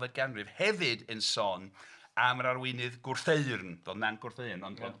hwnnw o'r 9fed ganrif, hefyd yn sôn am yr arweinydd Gwrtheyrn, fel Nant Gwrtheyrn,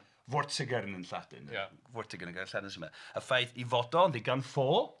 ond Vortigern yn Lladin. Vortigern yn gael Lladin sy'n mynd. Y ffaith i fod o'n ddigon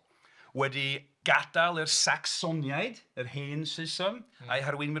ffôl, wedi gadael i'r Sacsoniaid, yr hen Saeson, a'i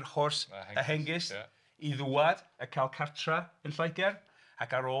harweinwyr Hors a Hengist, i ddwad a cael cartra yn Lloegr,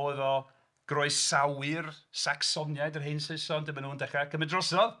 ac ar ôl o groesawu'r Sacsoniaid, yr hen Saeson, dyma nhw'n dechrau cymryd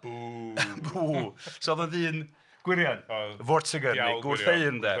drosodd. Bw. So oedd o ddyn gwirion, Vortigern, neu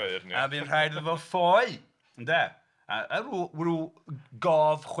Gwrtheyrn, de. A fi'n rhaid efo ffoi, ynde. A rhyw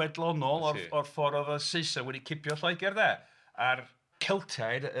gof chwedlonol o'r ffordd oedd y Saeson wedi cipio Lloegr, de. A'r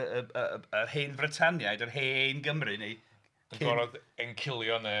Celtiaid, yr hen Frytaniaid, yr hen Gymru, neu... Yn gorfod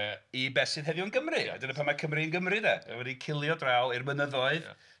encilio neu... I beth sydd heddiw yn Gymru. Dyna pan mae Cymru yn Gymru, de. Wedi cilio draw i'r mynyddoedd,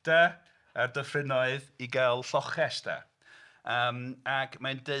 de. A'r dyffrynoedd i gael lloches, de. Ac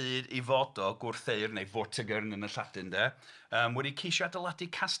mae'n deud i fod o Gwrtheyrn, neu Vortigern yn y Lladin, de, wedi ceisio adeiladu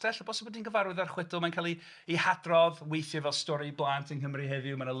castell. A bosib bod hi'n gyfarwydd ar chwedl, mae'n cael ei hadrodd weithiau fel stori blant yng Nghymru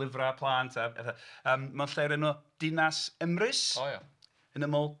heddiw. Mae'n lyfrau plant. Mae'n lle'r enw Dinas Emrys. O, ia. Yn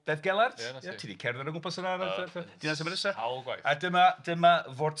ymwl Beth Gelart. Ti wedi cerdded o gwmpas yna. Dinas Emrys. Hawl gwaith. A dyma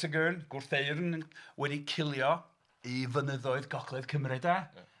Vortigern, Gwrtheyrn, wedi cilio i fynyddoedd Gogledd Cymru, de.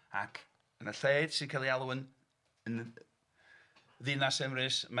 Ac yn y lle sy'n cael ei alw yn Ddinas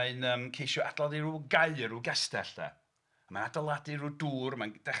Emrys, mae'n ceisio adeiladu rhyw gaer, rhyw gastell, de. Mae'n adeiladu rhyw dŵr,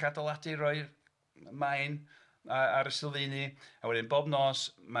 mae'n dechrau adeiladu roi maen ar y sylfaeni, a wedyn bob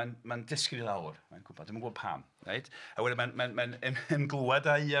nos mae'n disgyn i lawr. Mae'n gwybod, ddim yn gwybod pam. Right? A wedyn mae'n ymglwed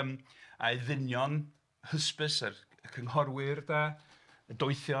a'i ddynion hysbys, y cynghorwyr, da, y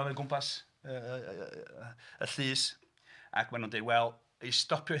doethion o gwmpas y llys. Ac maen nhw'n dweud, wel, i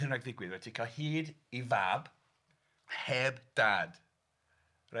stopio hyn rhag ddigwydd, ti'n cael hyd i fab heb dad.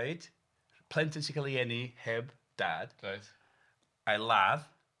 Right? Plentyn sy'n cael ei eni heb dad. Right. A'i ladd.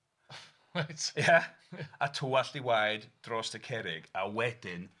 Right. Yeah. A tywallt i waed dros y cerrig. A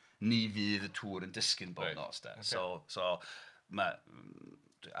wedyn, ni fydd y tŵr yn disgyn bob nos. Da. Okay. So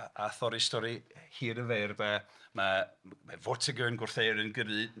a thorri stori hir y feir. Mae Vortigern, Gwrtheyrn yn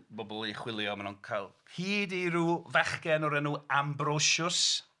gyrru bobl i chwilio. Maen nhw'n cael hyd i rhyw fachgen o'r enw Ambrosius.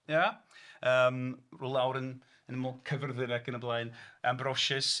 Yeah? Rhyw lawr yn cyfyrddin ac yn y blaen.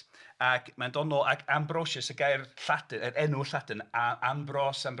 Ambrosius. Ac mae'n dod nôl, ac Ambrosius, y gair Lladin, yr enw Lladin,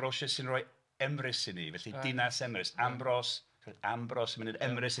 Ambrosius sy'n rhoi Emrys i ni, felly Dinas Emrys. Ambros yn mynd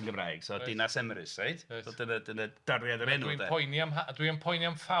Emrys yn Gymraeg, so Dinas Emrys, right? So dyna dariad yr enw, de. Dwi'n poeni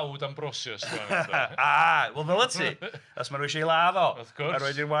am ffawd Ambrosius. Wel fel y ti. Os mae rhywun eisiau ladd o. Of course. A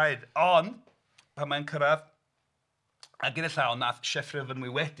roed i'r waed. Ond, pan mae'n cyrraedd, ac yn y llaw, nath Sieffre fy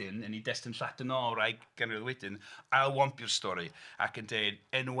nwy wedyn, yn ei destyn Lladin o rai ganrif wedyn, ail-wampio'r stori, ac yn deud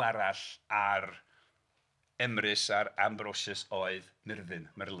enw arall ar Emrys a'r Ambrosius oedd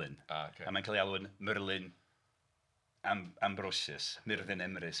Merlin. Okay. A mae'n cael ei alw yn Merlin Ambrosius, Myrddin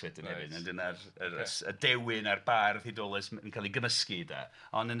Emrys wedyn hefyd. Dyna'r y dewin a'r bardd hudolus yn cael ei gymysgu, da.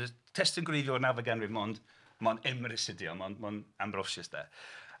 Ond yn y testyn gwreiddiol o'r 9af ganrif, mond Emrys ydi o, mond Ambrosius, da.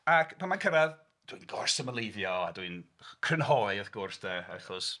 Ac pan mae'n cyrraedd, dwi'n gors ymleiddio a dwi'n crynhoi, wrth gwrs, da,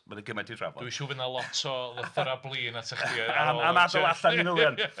 achos mae'n gymaint i'r trafod. Dwi'n siŵr fydd yna lot o lythyra blin at eich chi. Am adael allan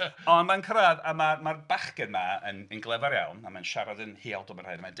manylion. Ond mae'n cyrraedd, a mae'r bachgen yma yn glefar iawn, a mae'n siarad yn hialt o'n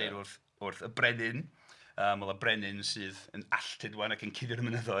rhaid. Mae'n deud wrth y brenin, y brenin sydd yn alltid wan ac yn cuddi'r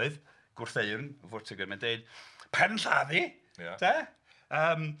mynyddoedd, Gwrtheyrn, Vortigern, mae'n deud, pen lladdi, da?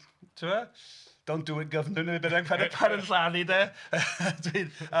 Don't do it, governor, neu beth pen lladdi, da?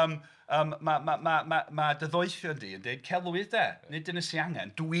 Mae dy ddoethio di yn dweud celwydd, da? Nid dyna sy'n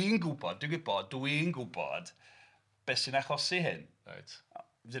angen. Dwi'n gwybod beth sy'n achosi hyn. Right.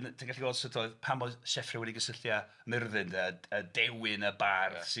 Ti'n gallu gweld sut oedd pan oedd Sieffre wedi gysylltu â Myrddin, y dewin, y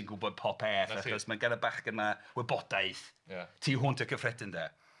bardd sy'n gwybod popeth, achos mae gan y bachgen yma wybodaeth tu hwnt y cyffredin,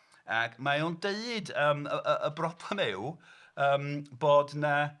 da. Ac mae o'n deud, y broblem yw bod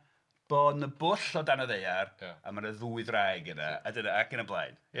na bwll o dan y ddeiar, a mae'n y ddwy ddraig yna, ac yn y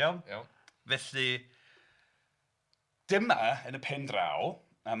blaen. Iawn? Felly, dyma yn y pen draw,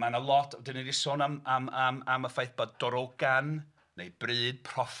 a mae yna lot, dyn ni wedi sôn am y ffaith bod darogan, neu bryd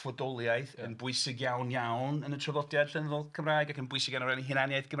proffodoliaeth yn bwysig iawn yn y traddodiad llenyddol Cymraeg ac yn bwysig iawn o ran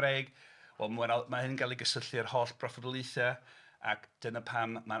hunaniaeth Gymraeg. Wel, mae hyn yn cael ei gysylltu â'r holl proffodolaethau ac dyna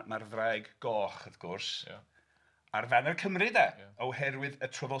pam mae'r ddraig goch, wrth gwrs, ar faner Cymru, da, oherwydd y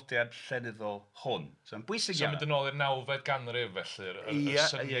traddodiad llenyddol hwn. So, yn bwysig iawn. So, mynd yn ôl i'r 9fed ganrif, felly, y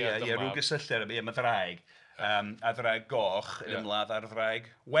syniad yma. Rhyw gysylltu, mae ddraig. A ddraig goch yn ymladd ar ddraig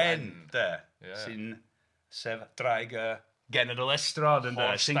wen, da, sy'n sef ddraig genedl estrod,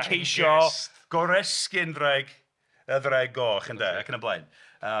 sy'n ceisio goresgyn y ddraig goch, ac yn y blaen.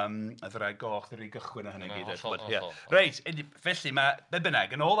 Y ddraig goch, ddi'r gychwyn o hynny gyd. Reit, felly mae, be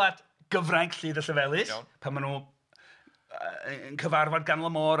bynnag, yn ôl at gyfrainc Llydd y Llefelys, pan maen nhw yn cyfarfod ganol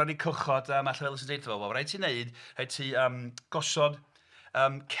y môr ar eu cychod, mae Llefelys yn dweud, wel, rhaid ti'n neud, rhaid ti gosod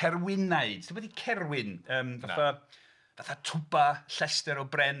cerwinaid. Ti'n wedi cerwin? Fatha twba, llester o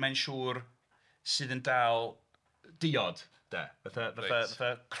bren, mae'n siŵr, sydd yn dal diod, de.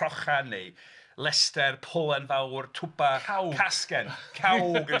 Fatha crochan neu lester, polen fawr, twba, casgen.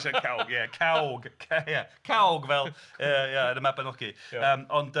 Cawg, yn eisiau cawg, ie, cawg. Cawg fel, yn y Mabinogi.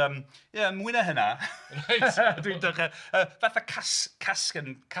 Ond, mwy na hynna. Dwi'n dechrau, fatha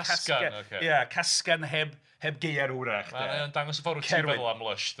casgen. Casgan, oce. Ie, casgen heb geiar wrach. Mae'n dangos y ffordd ti'n feddwl am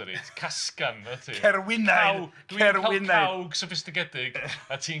lush, dyri. Casgan, ydy. Cerwinaid. Dwi'n cael cawg sophistigedig,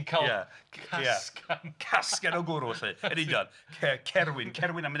 a ti'n cael casgan. Casgan o gwrw, lle. Yn union. Cerwin.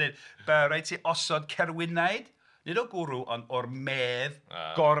 Cerwin, a mynd rhaid ti osod cerwinaid, nid o gwrw, ond o'r medd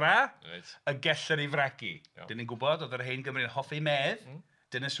gora, y gellir ei fragu. Dyn ni'n gwybod, oedd yr hen Gymru'n hoffi medd.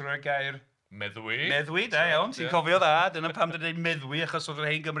 Dyna sy'n rhoi'r gair... Meddwi, da iawn, ti'n cofio dda. Dyna pam dyn ni'n meddwi, achos oedd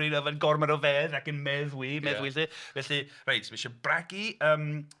yr hen Gymru yn gormod o fedd ac yn meddwi lle. Felly, reit, mae eisiau bragu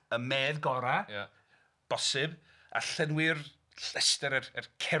y medd gora, bosib, a llenwi'r llester yr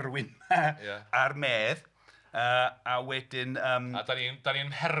cerwin a'r medd, a wedyn... A da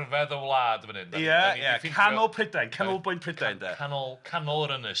ni'n herfedd o wlad fan hyn. Ie, canol Prydain, canolbwynt Prydain, da. Canol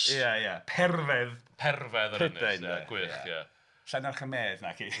yr ynys. Ie, perfedd. Perfedd yr ynys, gwych, ie. Llanarch y medd,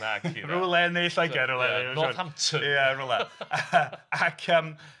 naci. Rwle neu Lloegr, rwle. Northampton. Ie, rwle. Ac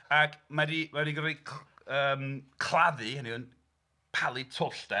mae wedi gwneud claddu, hynny yw'n palu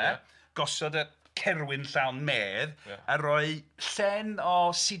twll, de, gosod y cerwin llawn medd, a rhoi llen o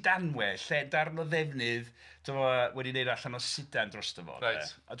sidanwe, darn o ddefnydd, wedi gwneud allan o sidan drosto fo.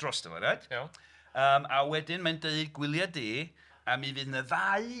 A drosto fo, reit? A wedyn mae'n dweud gwyliau di, a mi fydd yna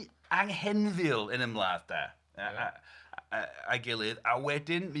ddau anghenfil yn ymladd, de. A'i gilydd, a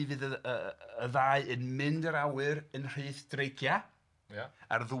wedyn mi fydd y ddau yn mynd yr awyr yn rhydd dreicia,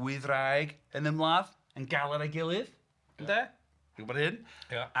 a'r ddwy ddraig yn ymladd, yn galad a'i gilydd, ynddo? Dwi'n gwybod hyn?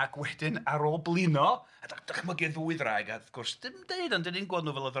 Ac wedyn ar ôl blino, a dychmygu ddwy ddraig, a wrth gwrs, dim deud, ond dyn ni'n gweld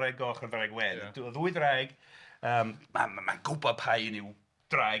nhw fel y ddraig goch a'r ddraig wen. Y ddwy ddraig, mae'n gwybod pa un yw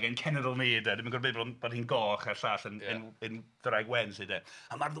draig yn cenedl ni, de. Dwi'n gwybod bod hi'n goch a'r llall yn ddraig wen, de.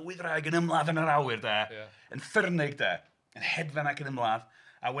 A mae'r ddwy ddraig yn ymladd yn yr awyr, de. Yn ffyrnig, de. Yn hedfan ac yn ymladd,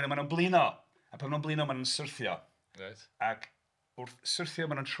 a wedyn maen nhw'n blino. A pan maen nhw'n blino, maen nhw'n syrthio. Ac wrth syrthio,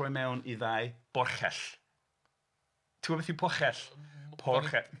 maen nhw'n troi mewn i ddau borchell. Ti'n gwybod beth yw porchell?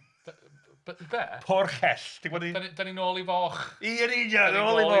 Porchell. Be? Porchell. Da ni'n ôl i foch. I'r union,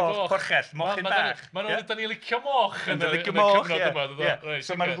 ôl i foch. Porchell, mochyn bach. Da ni'n licio moch yn y cyfnod yma.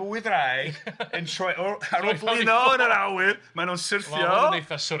 So mae'r ddwy ddraig yn troi... Ar ôl blino yn yr awyr, maen nhw'n syrthio. Maen nhw'n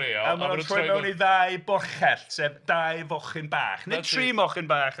eitha swrio. A maen nhw'n troi mewn i ddau borchell, sef dau fochyn bach. Nid tri mochyn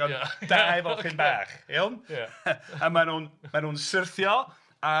bach, ond dau fochyn bach. Iawn? A maen nhw'n syrthio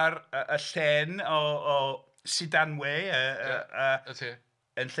ar y llen o sidanwe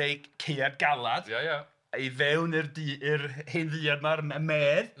yn lle ceiad galad i fewn i'r hen ddiad ma'r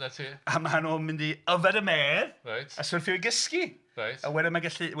medd a maen nhw'n mynd i yfed y medd a syrthio i gysgu a wedyn mae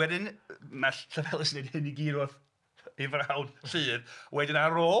Llefelys yn gwneud hyn i gyd wrth i frawd Llyr wedyn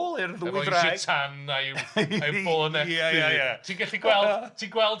ar ôl i'r ddwy ddraig efo tan a'i bol yn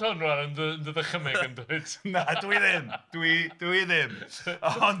ti'n gweld hwn rwan yn dy ddychymig yn dweud? Na, dwi ddim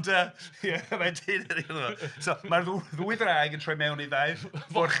ond mae'r ddwy ddraig yn troi mewn i ddau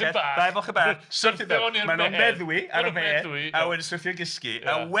fochyn bach maen nhw'n meddwi ar y medd a wedyn syrthio gysgu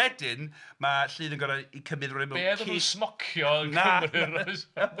a wedyn mae Llŷn yn gorau i cymryd rhoi mewn be oedd nhw'n smocio yn Cymru?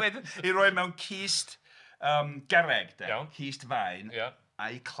 Wedyn i roi mewn cist garreg, cist fain,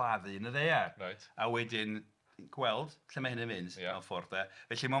 a'i claddu yn y ddaear. A wedyn, gweld lle mae hyn yn mynd mewn ffordd.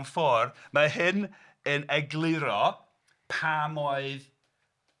 Felly mewn ffordd, mae hyn yn egluro pam oedd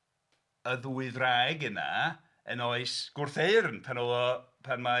y ddwy ddraig yna yn oes Gwrtheyrn pan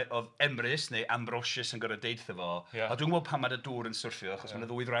oedd Emrys neu Ambrosius yn gorau deitha fo. A dwi'n gwybod pam mae y dŵr yn syrthio achos mae y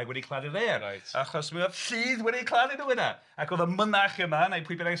ddwy ddraig wedi claddu'r ddaear. Achos mae oedd Llydd wedi claddu nhw yna. Ac oedd y mynach yma, neu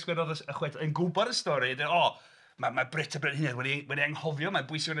pwy bynnag sgwennodd y chwedl, yn gwybod y stori, mae Brit a Brenhinedd wedi anghofio, mae'n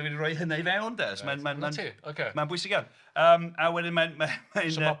bwysig wedi rhoi hynny i fewn. Mae'n bwysig iawn. A wedyn mae'n...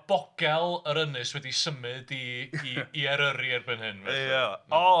 So mae bogel yr ynys wedi symud i eryri erbyn hyn.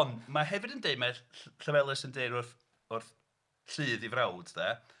 Ond mae hefyd yn dweud, mae Llefelys yn dweud wrth Llydd i frawd,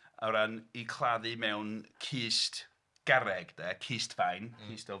 o ran i claddu mewn cist garreg, cist fain,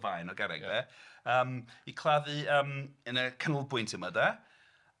 cist o fain o garreg, i claddu yn y canolbwynt yma,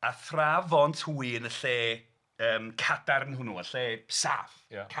 a thrafont hwy yn y lle cadarn hwnnw, y lle saff,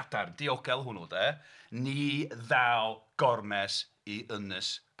 cadarn, diogel hwnnw, ni ddaw Gormes i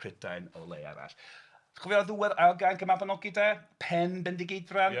ynys Prydain o le arall. Chofio ddwedd ailgain Mabinogi, pen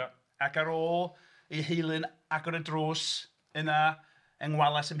Bendigeidfran, ac ar ôl i heilyn agor y drws yna, yng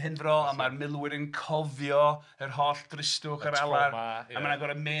Ngwalas ym Mhenfro, a mae'r milwyr yn cofio yr holl dristwch yr alar. A mae'n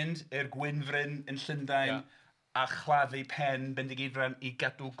gorfod mynd i'r Gwynfryn yn Llundain a chladdu pen Bendigeidfran i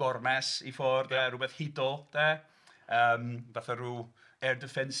gadw Gormes i ffwrdd, rhywbeth hudol, fatha rhyw air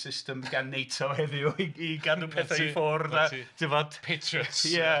defence system gan NATO heddiw i gadw pethau i ffwrdd. Patriots.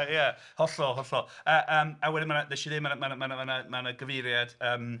 Ie. Hollol. A wedyn, nes i ddim, mae'n gyfeiriad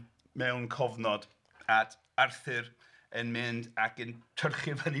mewn cofnod at Arthur yn mynd ac yn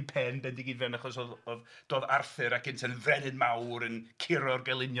tyrchu fyny pen Bendigeidfran achos doedd Arthur ac yn frenin mawr yn curo'r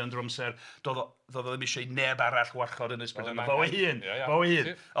gelynion drwy amser. Doedd o ddim eisiau neb arall warchod yn Ysbydrden. Fo ei hun.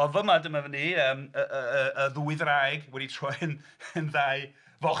 Ond dyma fyny, y ddwy ddraig wedi troi yn ddau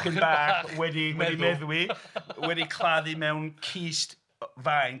fochyn bach wedi meddwi, wedi claddu mewn cist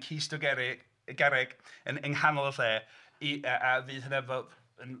fain, cist o garreg yn nghanol y lle, a fydd hynny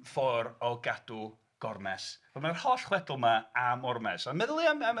yn ffordd o gadw Gormes. Mae'r holl chwedl yma am Ormes. Ond meddwl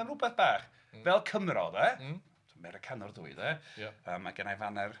am rhywbeth bach, fel Cymro, de? Americanwr dwi, de? Mae gennau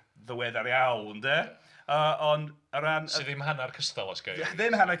fanner ddiweddar iawn, de? Ond o ran... Sydd ddim hanner cystal os gael.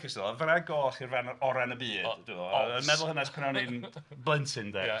 Ddim hanner cystal, fyddai goch i'r fanner oran y byd. Meddwl hynna pan o'n i'n blentyn,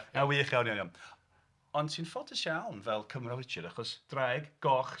 de? A wych iawn. Ond ti'n ffodus iawn fel Cymro Richard, achos draig,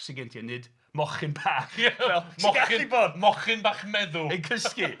 goch sy'n gen ti nid mochyn bach. Mochyn bach meddw. Yn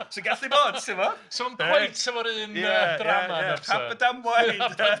cysgu. Sy'n gallu bod, ti'n fo? So mae'n pwynt efo'r un drama. Pap y damwain.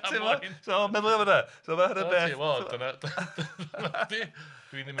 So, meddwl am hynna. So, mae hynny beth.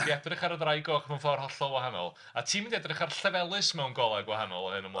 Dwi'n mynd i edrych ar y draig goch mewn ffordd hollol wahanol. A ti'n mynd i edrych ar llefelus mewn golau gwahanol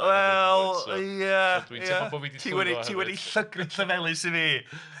hyn ymlaen. Wel, ie. Ti wedi llygrid llefelus i fi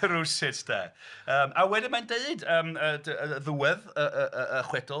rwsyd, da. A wedyn mae'n deud ddiwedd y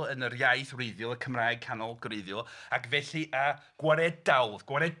chwedl yn yr iaith wreiddiol, y Cymraeg canol gwreiddiol, ac felly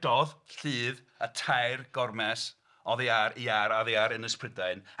gwaredodd llydd y tair Gormes oddi ar Ynys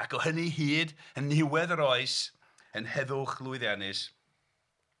Prydain, ac o hynny hyd yn niwedd yr oes yn heddwch lwyddiannus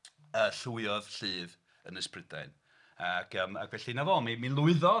llwyodd llydd Ynys Prydain. Ac felly na fo, mi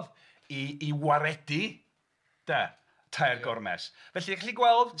lwyddodd i waredu tair Gormes. Felly, chi'n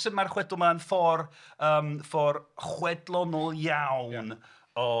gweld sut mae'r chwedl yma'n ffordd chwedlonol iawn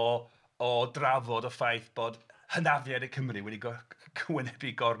o drafod y ffaith bod hynafiad y Cymru wedi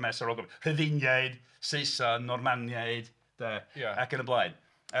gwynebu Gormes ar ôl Gormes. Rhyddiniaid, Saeson, Normaniaid, ac yn y blaen.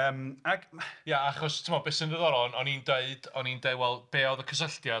 Achos, ti'n meddwl, beth sy'n ddiddorol, o'n i'n dweud, wel, be oedd y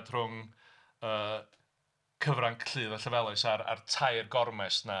cysylltiad rhwng cyfranc llydd a llefelus a'r tair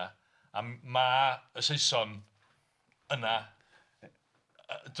Gormes na, a mae y Saeson yna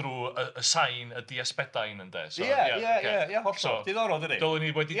drwy y sain y Diasbedain yn de. Ie, hollol. Diddorol, dydi? Dylwn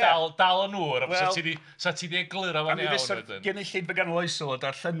ni wedi dal yn nŵr, sa ti di egluro fan iawn. A mi fysa'r genillid ganol o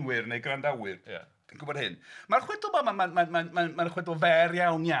darllenwyr neu grandawyr. Yn gwybod hyn. Mae'r chwedl yma, mae'n chwedl fer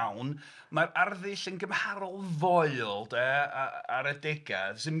iawn. Mae'r arddull yn gymharol foel ar y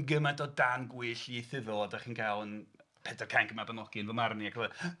degau. Ddim gymaint o dan gwyll ieithyddol a da chi'n cael yn Pedair Cainc y Mabinogi yn fy marn i.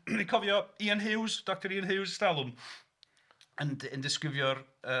 Ni'n cofio Ian Hughes, Dr Ian Hughes Stalwm, yn disgrifio'r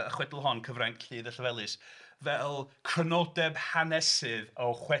chwedl hon, Cyfranc Llydd y Llefelys, fel crynodeb hanesydd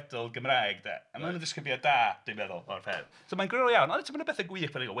o chwedl Gymraeg. A mae'n disgrifiad da, dwi'n meddwl, o'r peth. So mae'n gwrdd iawn, ond mae'n bethau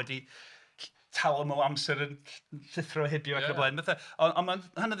gwych wedi talwm o amser yn llithro hebio ac y blaen. Ond mae'n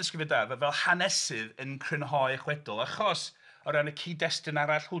hynny ddisgrifio da, fel hanesydd yn crynhoi chwedl, achos o ran y cyd-destun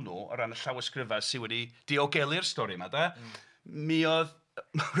arall hwnnw, o ran y llawysgrifau sydd wedi diogelu'r stori yma, mi oedd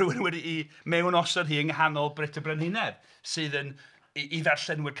rhywun wedi mewn osod hi yng nghanol Brit y Brenhinedd, sydd yn i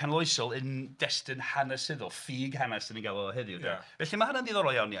ddarllenwyr canoloesol yn destun hanesyddol, ffug hanes yn ei gael o heddiw. Felly mae hynny'n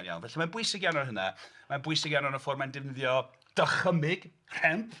ddiddorol iawn. Felly mae'n bwysig iawn ar hynna. Mae'n bwysig iawn ar y ffordd mae'n defnyddio dychymyg,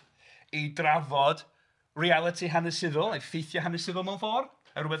 rhemp, i drafod reality hanesyddol, ei ffeithiau hanesyddol mewn ffordd.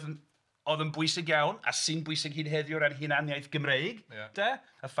 A rhywbeth oedd yn bwysig iawn, a sy'n bwysig hyd heddiw ar hunaniaeth Gymreig.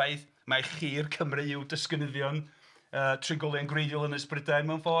 Y ffaith mae chi'r Cymru yw dysgynyddion trigolion gwreiddiol yn Ynys Prydain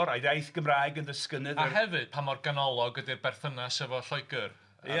mewn ffordd, a iaith Gymraeg yn dysgynydd. A hefyd, pa mor ganolog ydy'r berthynas efo Lloegr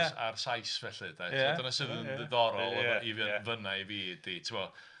a'r Sais felly. Dyna sydd yn ddiddorol i fyna i fi ydy,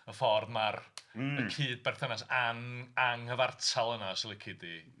 y ffordd mae'r cyd berthynas anghyfartal yna, os lici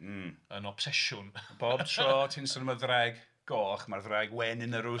di, yn obsesiwn. Bob tro ti'n sôn am y ddraig goch, mae'r ddraig wen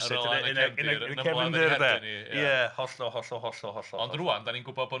yn y rwsyd yn y cefndir. Ie, hollol. Ond rwan, da ni'n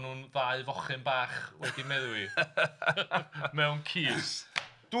gwybod bod nhw'n ddau fochyn bach wedi meddwi mewn cys.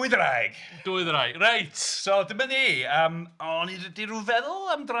 Dwy ddraig. Reit. So, dyma ni. O'n i wedi rhyw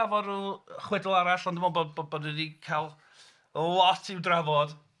feddwl am drafod rhyw chwedl arall, ond dwi'n meddwl bod ni wedi cael lot i'w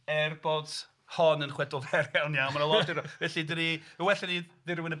drafod bod hon yn chwedl fer iawn. Mae'n lot felly, well ni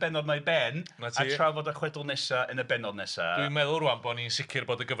ddyrwyn y benod mae ben a trafod y chwedl nesaf yn y benod nesaf. Dwi'n meddwl rwan bod ni'n sicr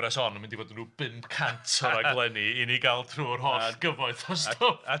bod y gyfres hon yn mynd i fod yn rhyw 500 o raglenni i ni gael trwy'r holl gyfoeth o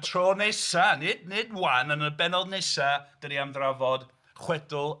stwff. A tro nesaf, nid wan, yn y benod nesaf, dyn ni am drafod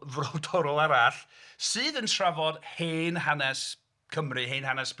chwedl frodorol arall sydd yn trafod hen hanes Cymru, hen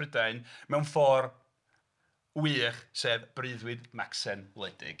hanes Prydain mewn ffordd wych, sef breuddwyd Macsen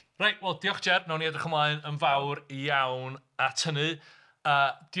wledig. Reit, wel, diolch Ger, nawn ni edrych ymlaen yn fawr iawn at hynny.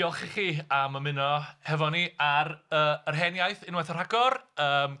 Diolch i chi am ymuno hefo ni ar yr hen iaith unwaith yr rhagor.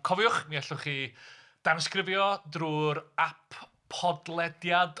 Cofiwch, mi allwch chi danysgrifio drwy'r app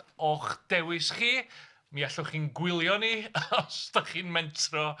podlediad o'ch dewis chi. Mi allwch chi'n gwylio ni os ydych chi'n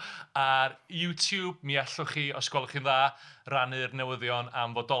mentro ar YouTube. Mi allwch chi, os gwelwch chi'n dda, rannu'r newyddion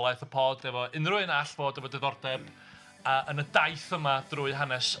am fodolaeth y pod efo unrhyw un all fod efo diddordeb yn y daith yma drwy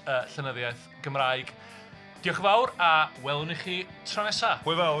hanes llenyddiaeth Gymraeg. Diolch yn fawr a welwn i chi tro nesaf.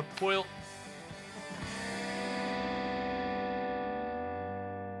 Hwyl fawr. Hwyl.